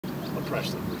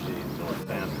oppressive regimes or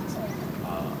famines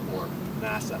or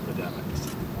mass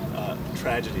epidemics.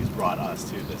 Tragedies brought us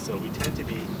to this. So we tend to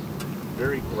be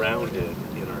very grounded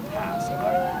in our past. And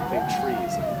I think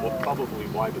trees, and probably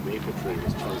why the maple tree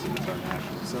was chosen as our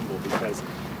national symbol, because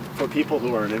for people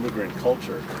who are an immigrant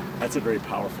culture, that's a very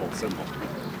powerful symbol.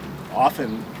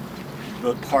 Often,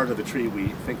 the part of the tree we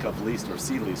think of least or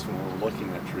see least when we're looking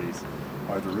at trees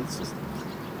are the root systems.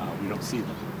 We don't see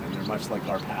them, and they're much like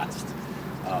our past.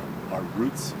 Our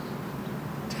roots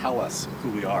tell us who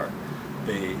we are.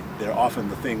 They're often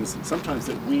the things sometimes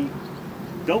that we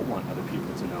don't want other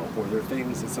people to know, or they're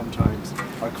things that sometimes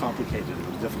are complicated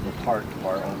and a difficult part of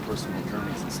our own personal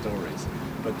journeys and stories.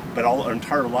 But our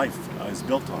entire life is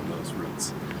built on those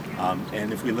roots.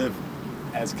 And if we live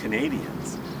as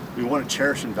Canadians, we want to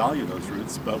cherish and value those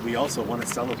roots, but we also want to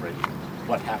celebrate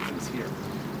what happens here.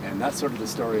 And that's sort of the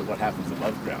story of what happens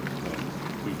above ground.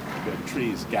 The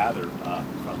trees gather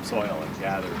from soil and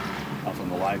gather from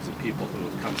the lives of people who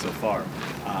have come so far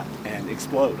and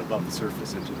explode above the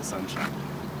surface into the sunshine.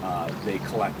 They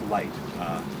collect light.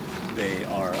 They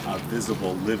are a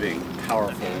visible, living,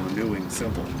 powerful, renewing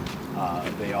symbol.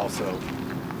 They also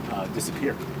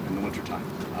disappear in the wintertime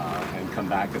and come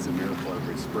back as a miracle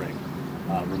every spring,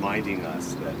 reminding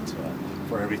us that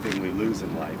for everything we lose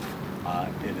in life,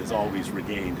 it is always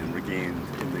regained and regained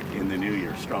in the new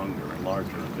year, stronger and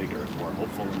larger and bigger and more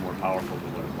hopeful and more powerful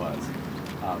than what it was.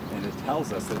 And it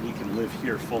tells us that we can live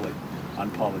here fully,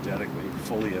 unapologetically,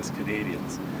 fully as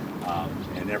Canadians.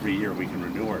 And every year we can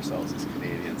renew ourselves as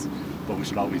Canadians, but we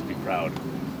should always be proud,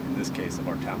 in this case, of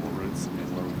our Tamil roots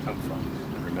and where we've come from.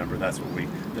 And remember, that's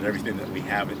what that everything that we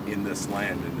have in this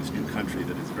land, in this new country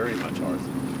that is very much ours,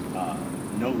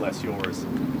 no less yours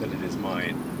than it is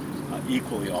mine,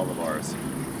 equally all of ours,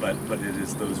 but it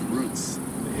is those roots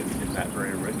in that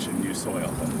very rich and new soil.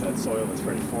 That soil is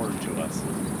very foreign to us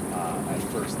at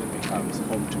first, that becomes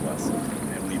home to us,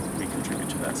 and we contribute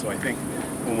to that. So I think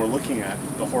when we're looking at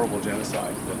the horrible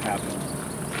genocide that happened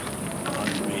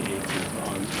on May 18th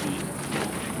on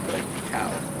the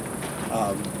cow,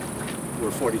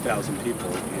 where 40,000 people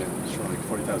in Sri Lanka,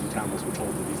 40,000 Tamils were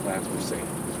told that these lands were safe,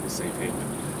 this was safe haven,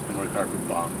 and were carbon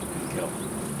bombed and killed.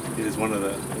 It is one of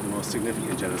the most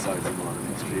significant genocides in modern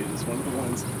history. It is one of the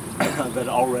ones that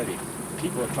already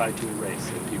people have tried to erase,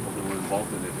 and people that were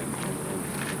involved in it and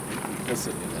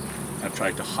complicit in it have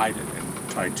tried to hide it and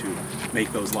tried to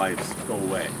make those lives go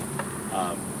away.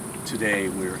 Today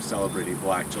we're celebrating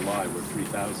Black July, where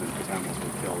 3,000 Tamils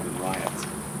were killed in riots,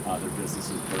 their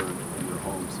businesses burned and their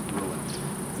homes ruined.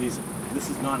 This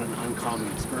is not an uncommon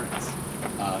experience.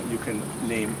 You can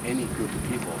name any group of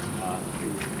people.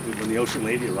 When the Ocean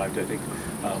Lady arrived, I think,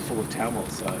 full of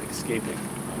Tamils escaping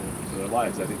for their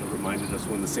lives. I think it reminded us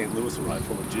when the St. Louis arrived,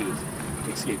 full of Jews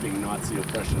escaping Nazi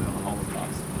oppression and the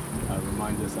Holocaust. It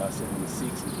reminded us that when the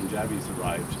Sikhs and Punjabis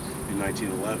arrived in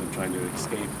 1911, trying to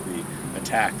escape the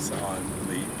attacks on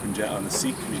the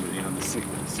Sikh community, on the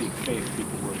Sikh faith.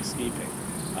 People were escaping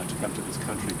to come to this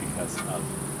country because of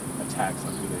attacks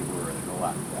on who they were and the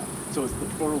lack of that. So it's the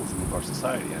pluralism of our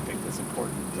society, I think, that's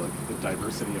important, the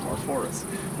diversity of our forests.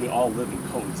 We all live and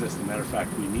coexist. As a matter of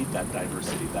fact, we need that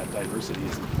diversity. That diversity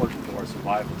is important to our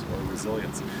survival, to our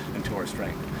resilience, and to our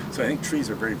strength. So I think trees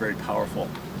are very, very powerful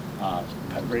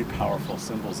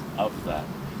symbols of that.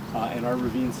 And our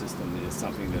ravine system is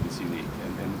something that is unique.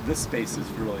 And this space is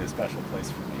really a special place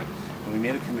for me. And we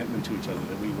made a commitment to each other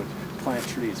that we would plant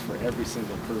trees for every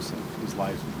single person whose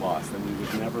lives we've lost, and we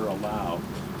would never allow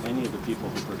any of the people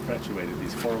who perpetuated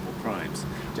these horrible crimes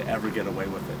to ever get away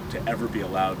with it, to ever be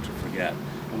allowed to forget.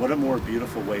 And what a more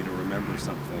beautiful way to remember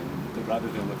something, rather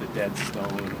than with a dead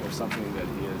stone or something that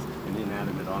is an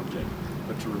inanimate object,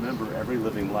 but to remember every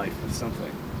living life as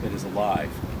something that is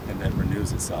alive and that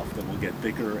renews itself, that will get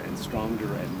bigger and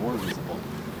stronger and more visible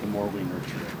the more we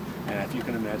nurture it. And if you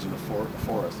can imagine a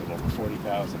forest of over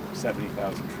 40,000 or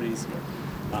 70,000 trees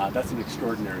here, that's an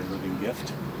extraordinary living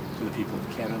gift to the people of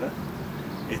Canada.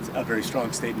 It's a very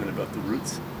strong statement about the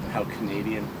roots, how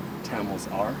Canadian Tamils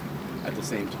are. At the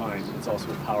same time, it's also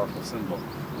a powerful symbol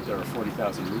that there are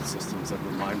 40,000 root systems that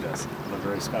remind us of a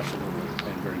very special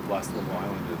and very blessed little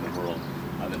island in the world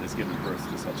that has given birth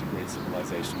to such a great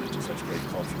civilization and to such great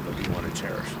culture that we want to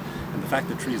cherish. And the fact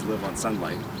that trees live on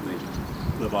sunlight, they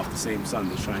live off the same sun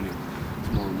that's shining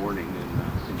tomorrow morning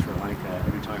in Sri Lanka.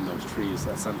 Every time those trees,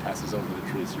 that sun passes over the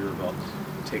trees, you're about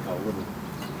to take a little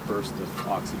burst of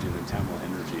oxygen and Tamil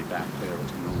energy back there, which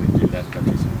can only do that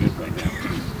country some good right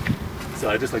now. So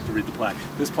I'd just like to read the plaque.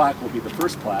 This plaque will be the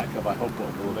first plaque of, I hope,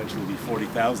 what will eventually be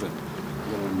 40,000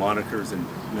 little monikers and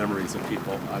memories of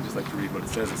people. I'd just like to read what it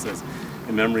says. It says,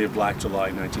 in memory of Black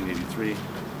July 1983,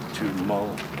 to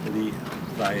Mali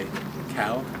Vai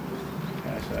Cow.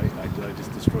 Gosh, did I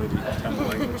just destroy the Tamil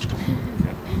language?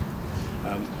 Okay.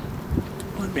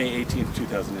 On May 18th,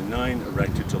 2009,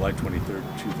 erected July 23rd,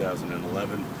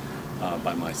 2011,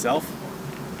 by myself,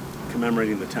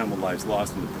 commemorating the Tamil lives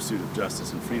lost in the pursuit of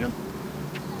justice and freedom.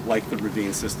 Like the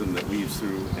ravine system that weaves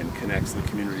through and connects the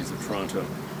communities of Toronto,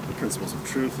 the principles of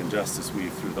truth and justice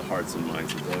weave through the hearts and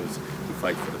minds of those who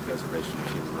fight for the preservation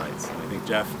of human rights. And I think,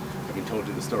 Jeff, having told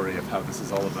you the story of how this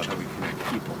is all about how we connect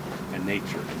people and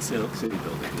nature and city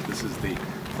building, that this is the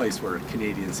place where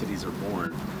Canadian cities are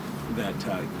born, that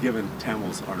given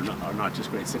Tamils are not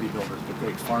just great city builders, but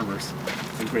great farmers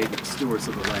and great stewards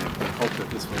of the land. We hope that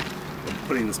this will,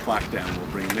 putting this plaque down, will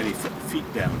bring many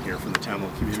feet down here from the Tamil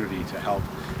community to help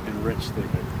enrich the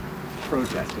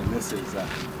project. And this is a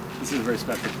very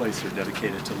special place here,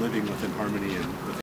 dedicated to living within harmony and with